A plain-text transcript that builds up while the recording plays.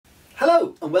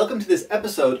Hello and welcome to this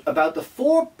episode about the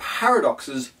 4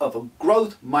 paradoxes of a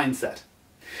growth mindset.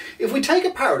 If we take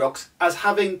a paradox as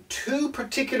having 2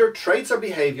 particular traits or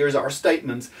behaviours or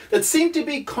statements that seem to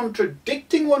be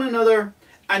contradicting one another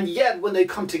and yet when they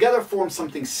come together form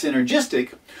something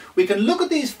synergistic, we can look at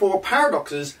these 4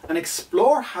 paradoxes and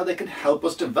explore how they can help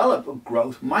us develop a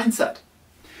growth mindset.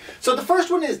 So the first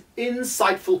one is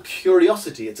insightful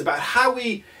curiosity. It's about how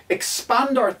we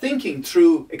expand our thinking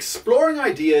through exploring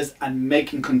ideas and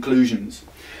making conclusions.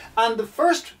 And the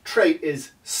first trait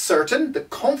is certain, the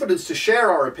confidence to share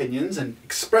our opinions and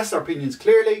express our opinions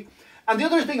clearly. And the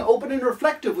other is being open and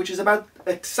reflective, which is about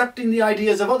accepting the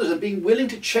ideas of others and being willing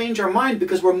to change our mind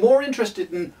because we're more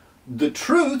interested in the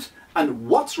truth and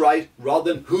what's right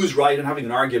rather than who's right and having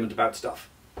an argument about stuff.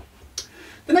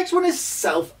 The next one is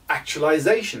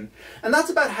self-actualization, and that's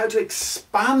about how to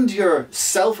expand your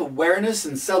self-awareness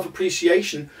and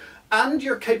self-appreciation and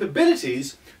your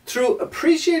capabilities through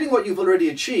appreciating what you've already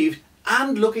achieved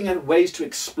and looking at ways to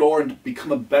explore and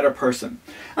become a better person.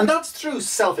 And that's through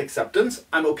self-acceptance,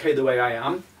 I'm okay the way I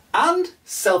am, and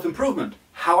self-improvement,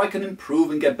 how I can improve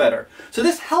and get better. So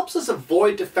this helps us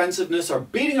avoid defensiveness or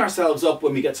beating ourselves up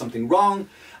when we get something wrong,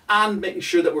 and making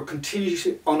sure that we're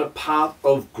continuously on a path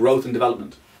of growth and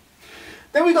development.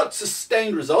 Then we've got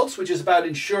sustained results, which is about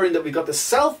ensuring that we've got the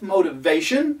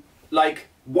self-motivation, like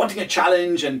wanting a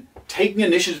challenge and taking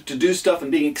initiative to do stuff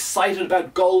and being excited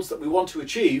about goals that we want to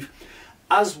achieve,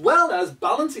 as well as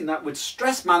balancing that with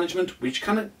stress management, which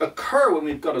can occur when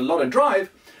we've got a lot of drive,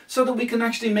 so that we can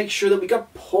actually make sure that we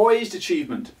got poised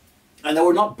achievement and that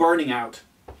we're not burning out.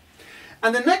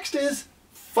 And the next is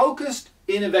focused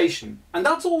innovation, and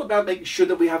that's all about making sure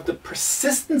that we have the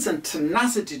persistence and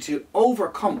tenacity to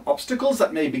overcome obstacles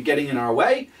that may be getting in our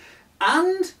way,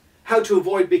 and how to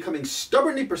avoid becoming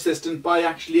stubbornly persistent by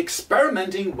actually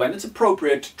experimenting when it's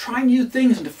appropriate to try new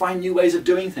things and to find new ways of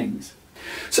doing things.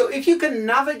 So if you can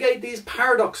navigate these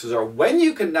paradoxes, or when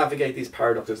you can navigate these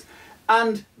paradoxes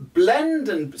and blend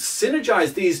and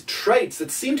synergize these traits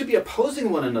that seem to be opposing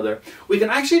one another, we can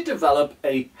actually develop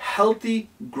a healthy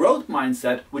growth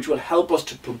mindset which will help us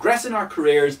to progress in our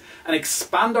careers and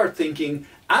expand our thinking,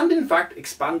 and in fact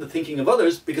expand the thinking of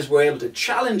others because we're able to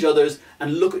challenge others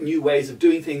and look at new ways of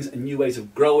doing things and new ways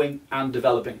of growing and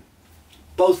developing,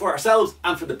 both for ourselves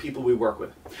and for the people we work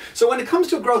with. So when it comes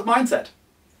to a growth mindset,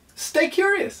 stay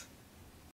curious.